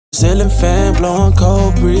ceiling fan blowing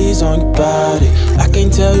cold breeze on your body. I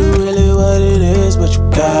can't tell you really what it is, but you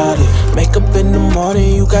got it. Makeup in the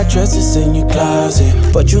morning, you got dresses in your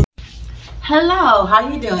closet, but you. Hello, how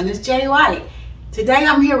you doing? It's Jay White. Today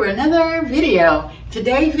I'm here with another video.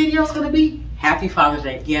 Today's video is going to be Happy Father's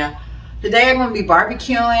Day. Yeah. Today I'm going to be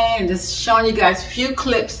barbecuing and just showing you guys a few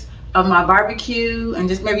clips of my barbecue and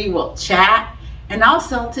just maybe we'll chat. And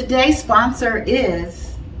also today's sponsor is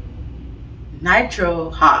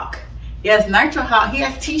Nitro Hawk. Yes, Nitro Hawk, he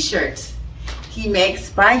has t-shirts he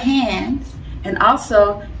makes by hand. And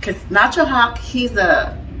also, because Nitro Hawk, he's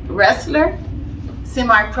a wrestler,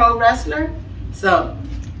 semi-pro wrestler. So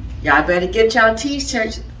y'all better get y'all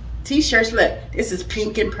t-shirts. Look, this is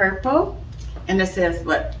pink and purple. And it says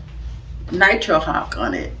what? Nitro Hawk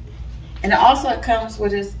on it. And it also comes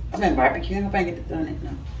with his, I'm in barbecue, I hope I get it done it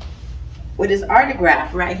now. With his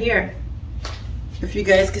autograph right here. If you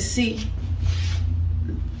guys can see.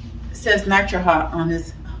 It says Nitro Hawk on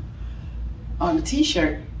his, on the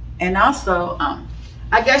t-shirt. And also,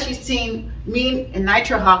 I guess you've seen me and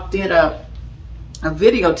Nitro Hawk did a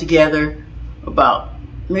video together about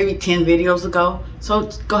maybe 10 videos ago. So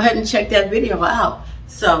go ahead and check that video out.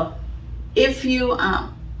 So if you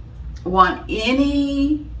want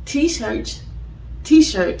any t-shirts,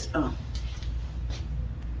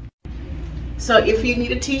 so if you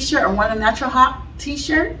need a t-shirt or want a Nitro Hawk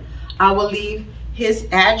t-shirt, I will leave his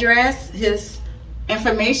address, his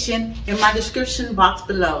information in my description box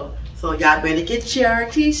below. So y'all better get your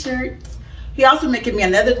t-shirts. He also making me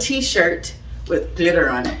another t-shirt with glitter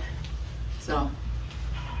on it. So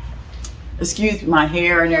excuse my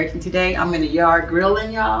hair and everything today. I'm in the yard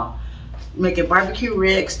grilling, y'all. Making barbecue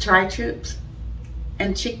ribs, tri-tips,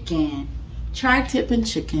 and chicken. Tri-tip and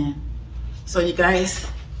chicken. So you guys,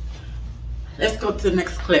 let's go to the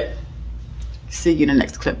next clip. See you in the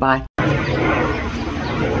next clip. Bye.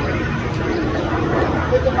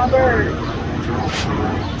 Look at my bird.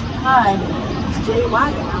 Hi, it's Jay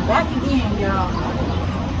White. I'm back again, y'all.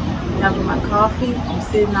 Having my coffee. I'm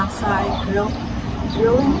sitting outside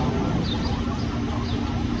grilling.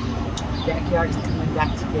 Backyard is coming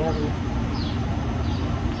back together.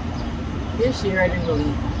 This year I didn't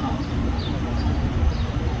really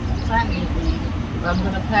plant anything, but I'm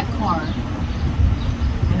going to plant corn.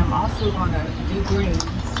 And I'm also going to do greens.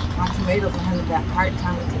 My tomatoes, I'm having that hard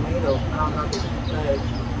time with tomatoes. I don't know if it's good,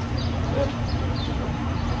 but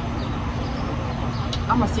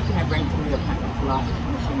I'm going to see can I bring tomato plant with a lot of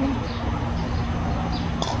machine.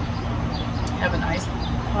 Have a nice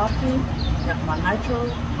coffee. Got my Nitro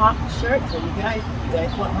Hawk shirt. So you guys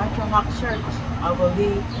want Nitro Hawk shirts, I will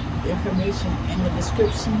leave the information in the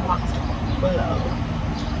description box below.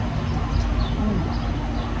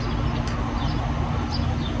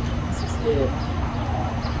 This is good.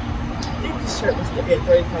 I think the shirt was $35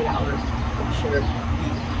 for the shirt.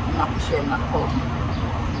 I'm not for sure, I'm not quoting.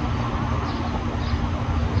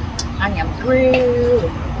 I am grilling.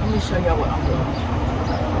 Let me show y'all what I'm doing.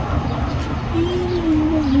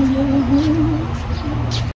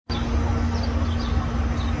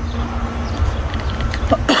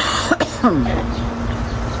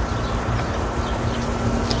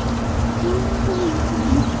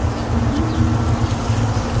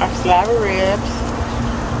 Our slab of ribs,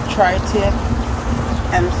 tri-tip,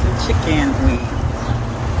 and some chicken wings.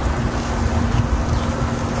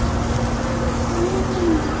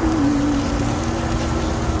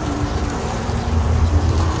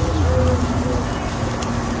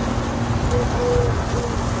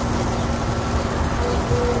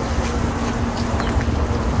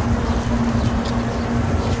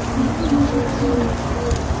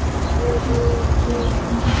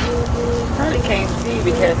 Probably can't see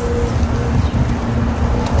because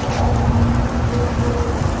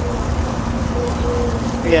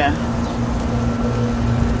yeah.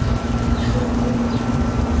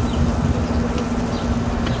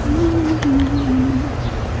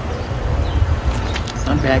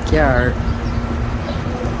 Some backyard.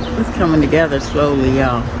 It's coming together slowly,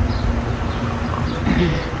 y'all.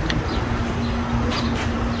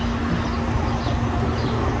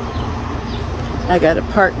 I got a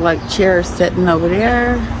park like chair sitting over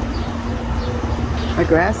there. My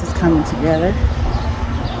grass is coming together.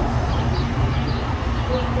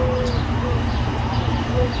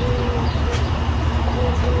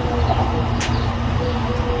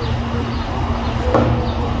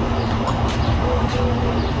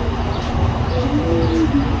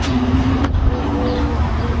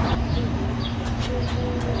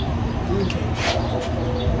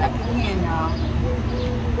 Back again, y'all.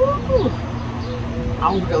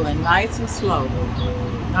 I'm grilling nice and slow,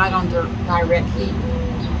 not under direct heat.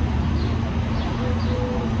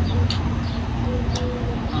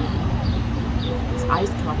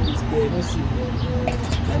 good. Let me see.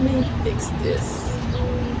 Let me fix this.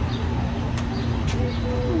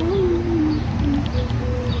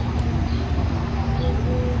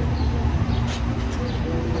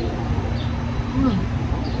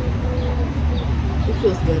 It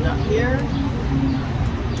feels good up here.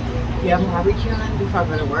 Yeah, I'm barbecuing before I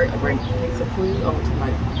go to work. I take some food over to my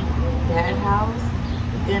dad's house.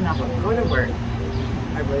 Then I'm gonna go to work.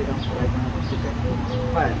 I really don't feel like going to cook,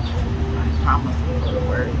 but I promise to go to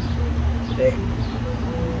work today.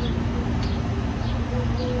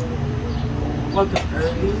 Woke up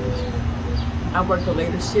early. I work a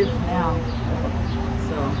later shift now,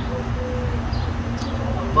 so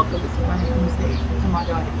woke up this morning and say to my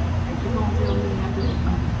daughter, "Are you gonna tell me after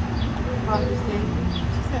Father's Day?"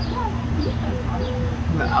 She said, "No."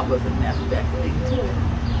 But I wasn't expecting to it.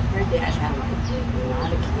 Her dad had like a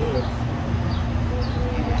lot of kids.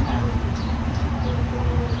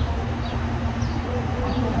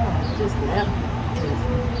 Just left because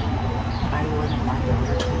I wanted my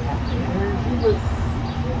daughter to have dinner. He was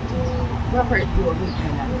Robert do a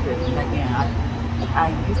weekend out of prison. Again, I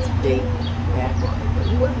used to date bad boy, but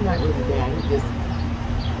he wasn't that really bad. He was just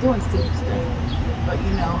doing stupid stuff. But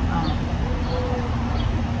you know,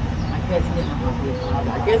 I guess he didn't want to be a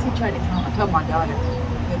father. I guess he tried to come. I told my daughter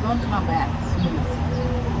he's gonna come back as soon as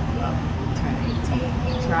turn 18.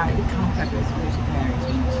 He tried to contact her as soon as she married.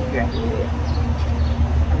 She graduated.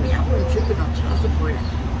 I wasn't tripping on child support.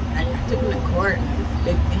 I took him to court and it was a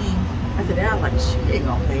big thing. I said, Dad, like, she ain't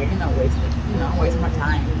gonna pay. You're not wasting, I'm wasting my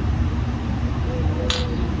time.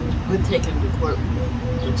 We'll take him to court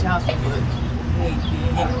with child support. He ain't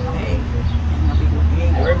gonna pay. He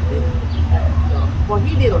ain't worth it. So, well,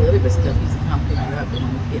 he did a little bit of stuff. He used to come pick her up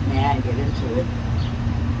and get mad and get into it.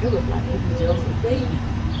 It was like he was Joseph's baby. I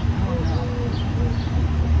don't know.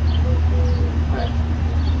 But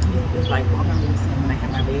it's like, well, I remember saying when I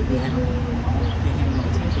had my baby, I don't pay him no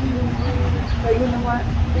attention anymore. But you know what?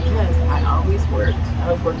 Because I always worked.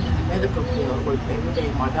 I was working in the medical field. I worked every day.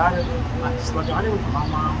 My daughter was with my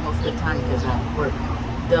mom most of the time because I worked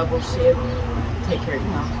double shift, take care of,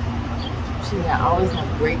 she had always had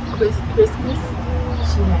great Christmas.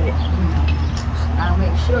 She had it, I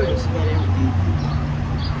make sure that she had everything.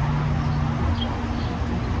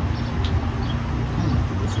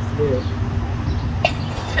 This is good.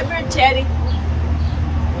 Come here, Teddy.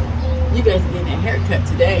 You guys are getting a haircut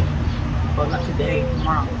today. Well, not today,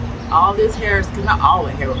 tomorrow. All this hair is, not all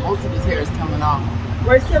the hair, but most of this hair is coming off.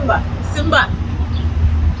 Where's Simba? Simba!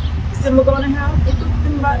 Simba going to house? Look at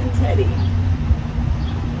Simba and Teddy.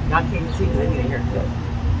 Y'all can't see because I need a haircut.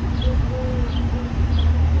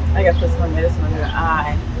 I got to put some more medicine under the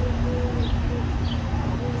eye.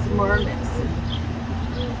 Some more medicine.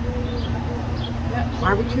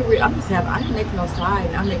 Barbecue ribs. I didn't make no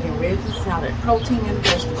side. I'm making ribs and salad, protein and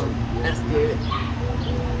vegetable. That's good.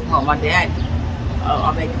 Well, my dad,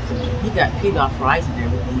 I'm making some. He got pilaf rice and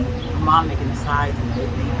everything. My mom making the sides and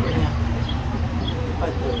everything for him.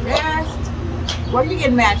 But the rest, what are you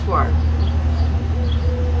getting mad for?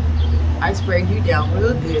 I sprayed you down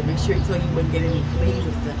real good. Make sure so you wouldn't get any fleas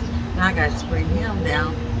and stuff. Now I gotta spray him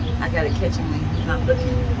down. I gotta catch him when he's not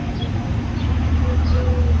looking.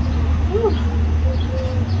 Whew.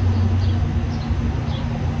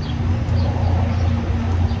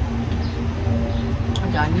 I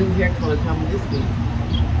got a new hair color coming this week.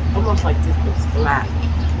 Almost like this, but it's black.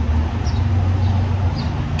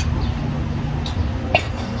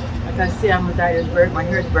 Like I said, I'm gonna dye this burgundy. My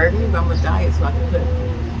hair is burgundy, but I'm gonna dye it so I can put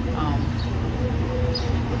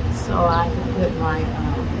my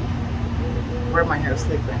wear my hair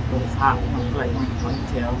slick back when it's hot. I don't feel like wearing a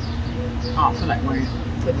ponytail. I don't feel like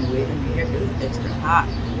putting a wig in my hair because it's extra hot.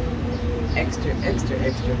 Extra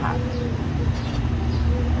hot.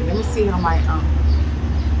 And let me see how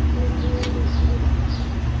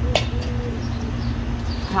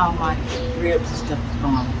my ribs and stuff is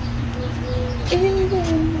going.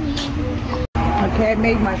 Okay, I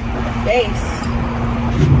made my base.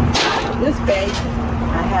 This base,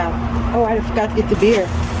 I have, I forgot to get the beer.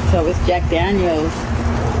 So it's Jack Daniels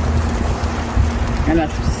and a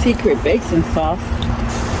secret baking sauce.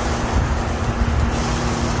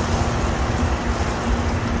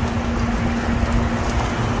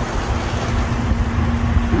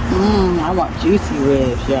 I want juicy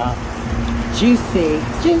ribs, y'all. Juicy.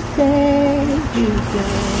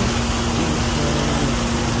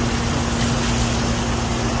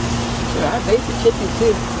 Sure, I base the chicken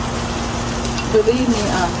too. Believe me,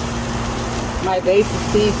 my base is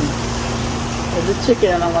seasoned. Cause this chicken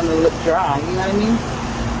I don't want to look dry, you know what I mean?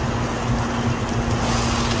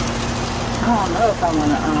 I don't know if I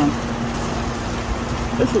want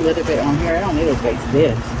to, just a little bit on here. I don't need to base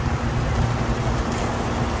this.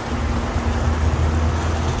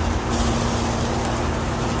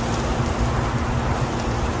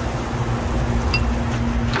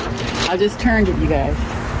 I just turned it, you guys.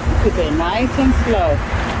 Cook it nice and slow.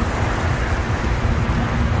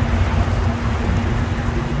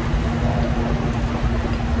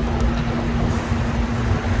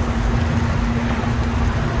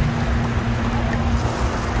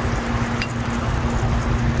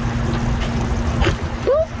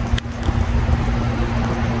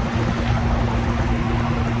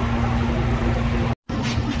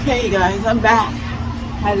 Okay, you guys, I'm back.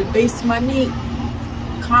 I had to baste my meat.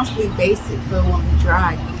 Constantly baste it so it won't be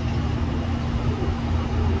dry.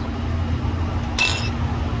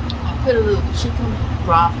 I put a little chicken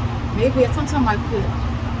broth. Maybe sometimes I put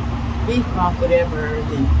beef broth, whatever.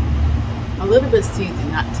 Then a little bit of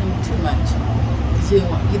seasoning, not too much, because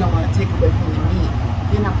you don't want to take away from the meat.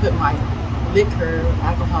 Then I put my liquor,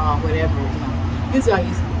 alcohol, whatever. Usually I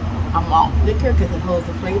use a malt liquor because it holds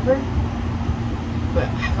the flavor. But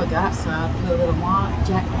I forgot, so I put a little more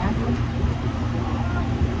Jack Daniels.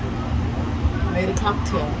 Made a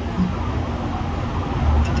cocktail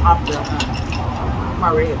off the my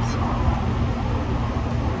ribs.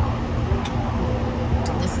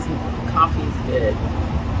 This is coffee is good.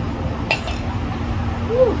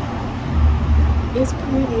 Woo. It's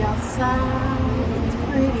pretty outside. It's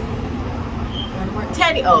pretty.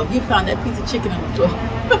 Teddy, oh, you found that piece of chicken on the floor.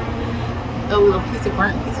 A little piece of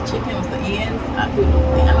burnt piece of chicken was the end. I couldn't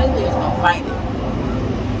think. I maybe was gonna find it.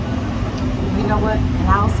 You know what? And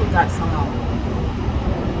I also got some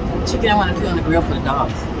chicken I want to put on the grill for the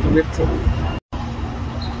dogs. The rib tip.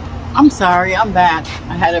 I'm sorry, I'm back.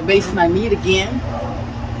 I had to baste my meat again.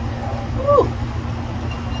 Woo.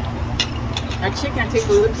 That chicken, I take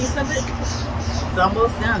a little piece of it. It's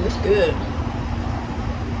almost done. It's good.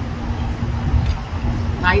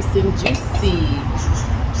 Nice and juicy.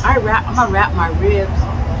 I'm gonna wrap my ribs.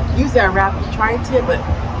 Usually I wrap the tri-tip, but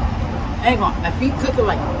I ain't gonna. If you cook it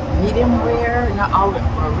like medium rare, not all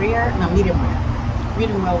or rare, no medium rare,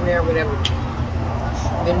 medium well rare, whatever.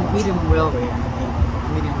 Then medium well rare,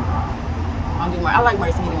 medium. I like my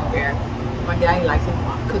medium rare. My daddy likes it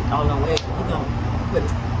cooked all the way. He gonna put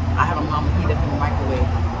it. I have a mama heat up in the microwave,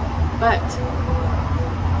 but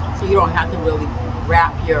so you don't have to really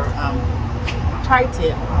wrap your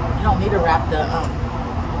tri-tip. You don't need to wrap the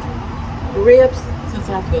ribs. Since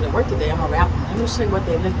I have to go to work today, I'm gonna wrap them. Let me show you what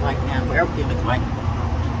they look like now, what everything looks like.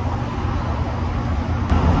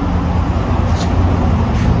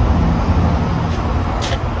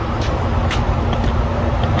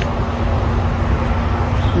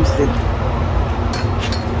 Let me see.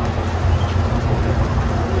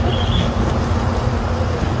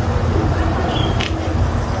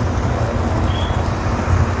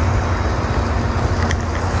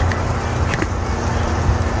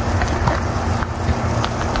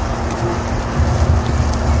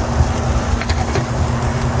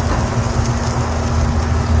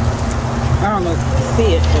 I don't know if you can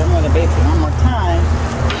see it, but I'm going to bake it one more time.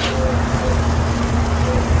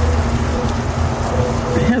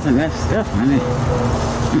 It has enough stuff on it.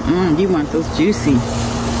 You want those juicy.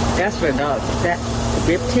 That's for dogs. That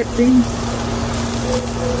rib tip thing.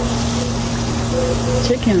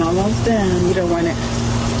 Chicken almost done. You don't want it.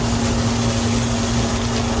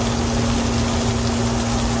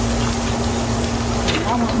 I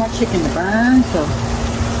want my chicken to burn, so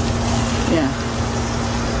yeah.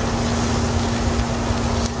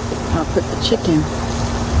 I'll put the chicken.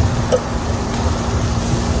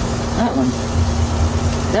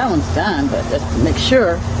 That one's done, but just to make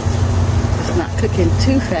sure it's not cooking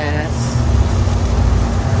too fast.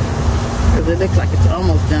 Because it looks like it's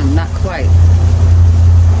almost done, not quite.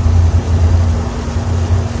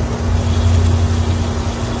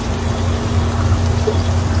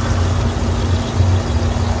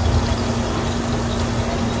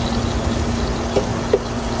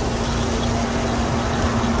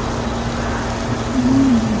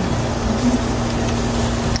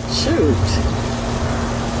 Shoot.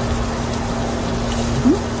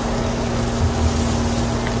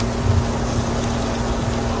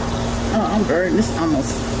 Oh, I'm burning. This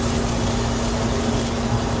almost.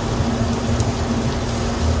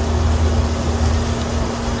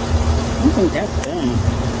 I think that's done.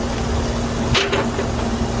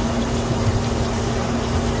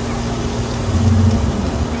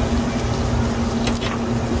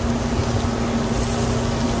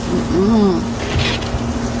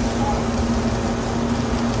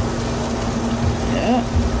 Yeah.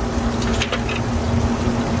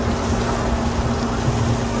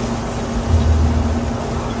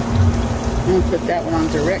 I'm gonna put that one on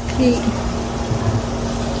direct heat.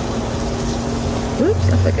 Oops,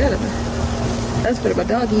 I forgot about it. That's for my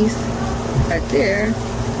doggies right there.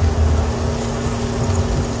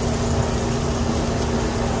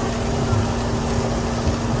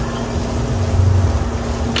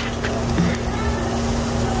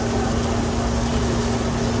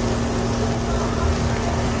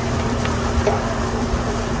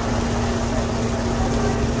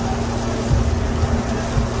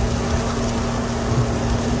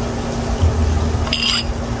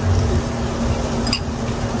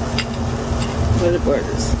 Where is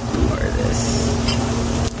this?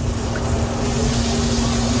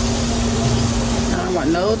 I don't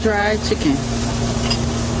want no dry chicken.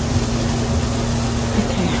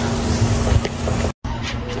 Okay.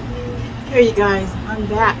 Here you guys, I'm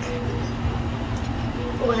back.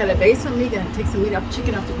 Oh, I had a base on me. Gonna take some meat off,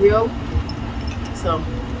 chicken off the grill. So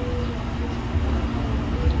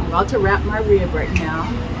I'm about to wrap my rib right now,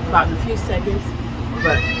 about in a few seconds.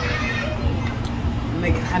 But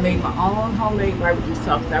I made my own homemade barbecue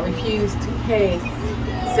sauce. I refuse to pay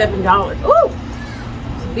 $7. Ooh,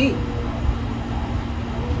 it's beef.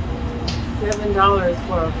 $7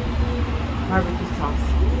 for barbecue sauce.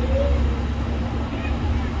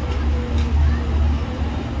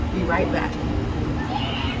 Be right back.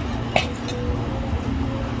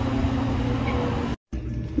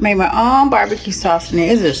 Made my own barbecue sauce and it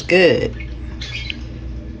is just good.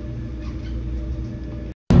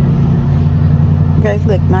 You guys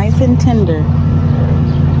look nice and tender.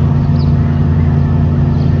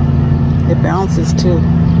 It bounces too.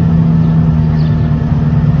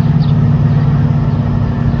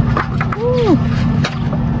 Woo.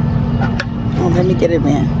 Oh, let me get it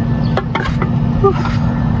in. Whew.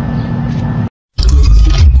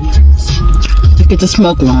 Look at the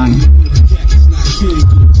smoke line.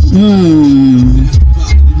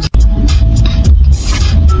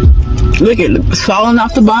 Look at it, it's falling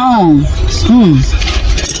off the bone.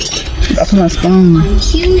 That's my spoon.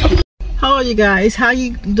 Hello you guys, how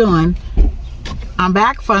you doing? I'm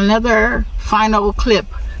back for another final clip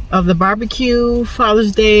of the barbecue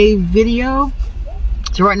Father's Day video.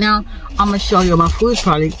 So right now I'm gonna show you my food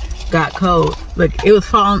probably got cold. Look, it was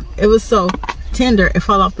falling, it was so tender it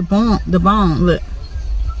fell off the bone. Look.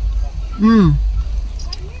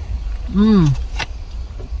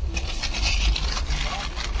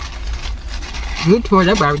 You tore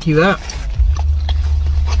that barbecue up.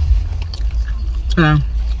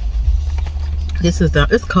 This is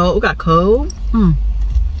it's cold. It got cold.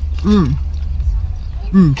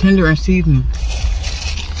 Tender and seasoning.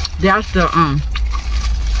 That's the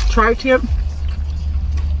tri-tip.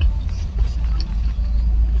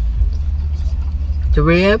 The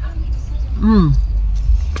rib.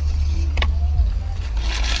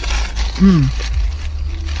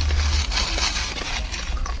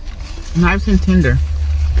 Nice and tender.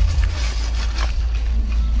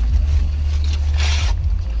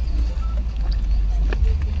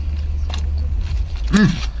 You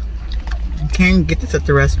can't get this at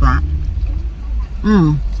the restaurant.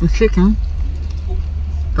 The chicken.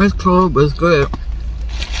 It's cold, but it's good.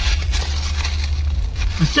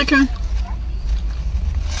 The chicken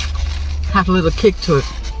has a little kick to it.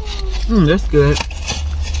 That's good.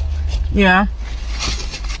 Yeah.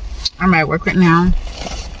 I'm at work right now.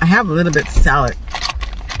 I have a little bit of salad.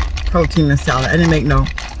 Protein in salad. I didn't make no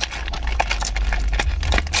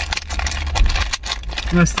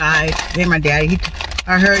side. Then my daddy,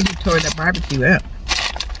 I heard he tore that barbecue up.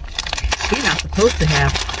 He's not supposed to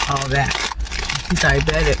have all that. He's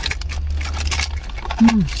diabetic.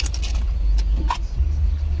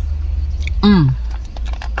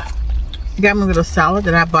 Got my little salad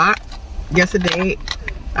that I bought yesterday.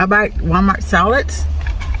 I buy Walmart salads.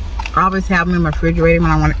 I always have them in my refrigerator when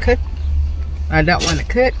I want to cook. I don't want to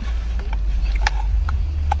cook.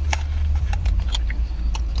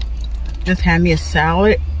 Just have me a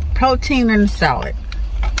salad. Protein in the salad.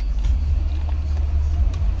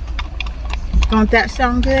 Don't that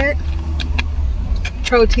sound good?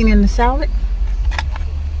 Protein in the salad.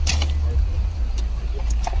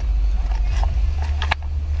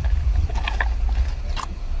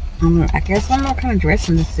 I guess I don't know what kind of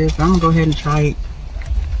dressing this is, but I'm gonna go ahead and try it.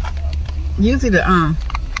 Usually the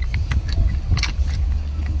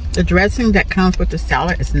dressing that comes with the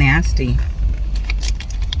salad is nasty.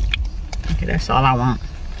 Okay, that's all I want.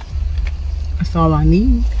 That's all I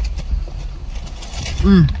need.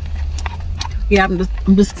 Yeah, I'm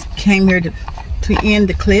just came here to end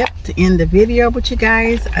the clip, to end the video with you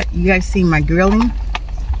guys. You guys see my grilling,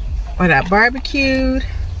 what I barbecued.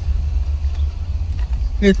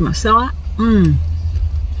 Here's my salad.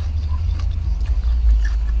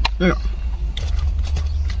 Yeah.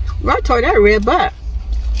 I tore that rib up.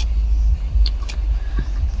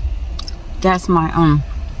 That's my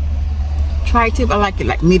tri-tip. I like it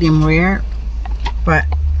like medium rare, but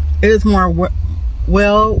it is more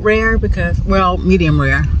well rare because medium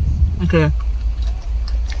rare. Okay.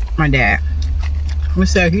 My dad. I'm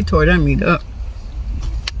say he tore that meat up.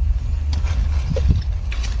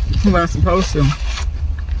 What I'm supposed to.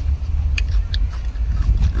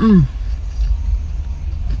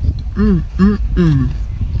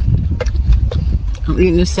 I'm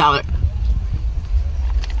eating this salad.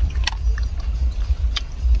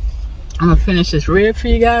 I'm gonna finish this rib for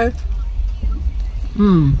you guys.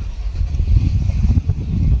 You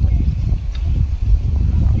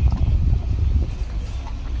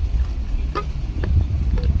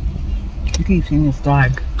keep seeing this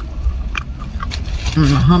dog. My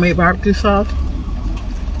homemade barbecue sauce.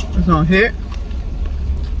 It's gonna hit.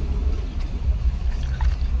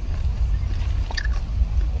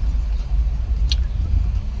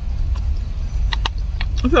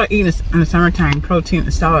 I feel like eating this in the summertime. Protein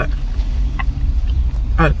and salad.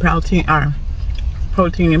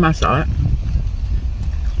 Protein in my salad.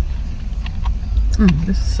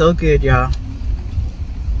 This is so good, y'all.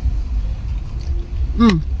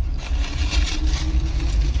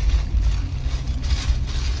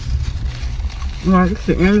 Alright, this is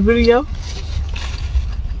the end of the video.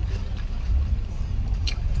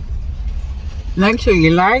 Make sure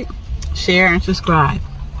you like, share, and subscribe.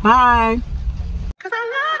 Bye. 'Cause I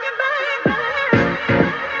love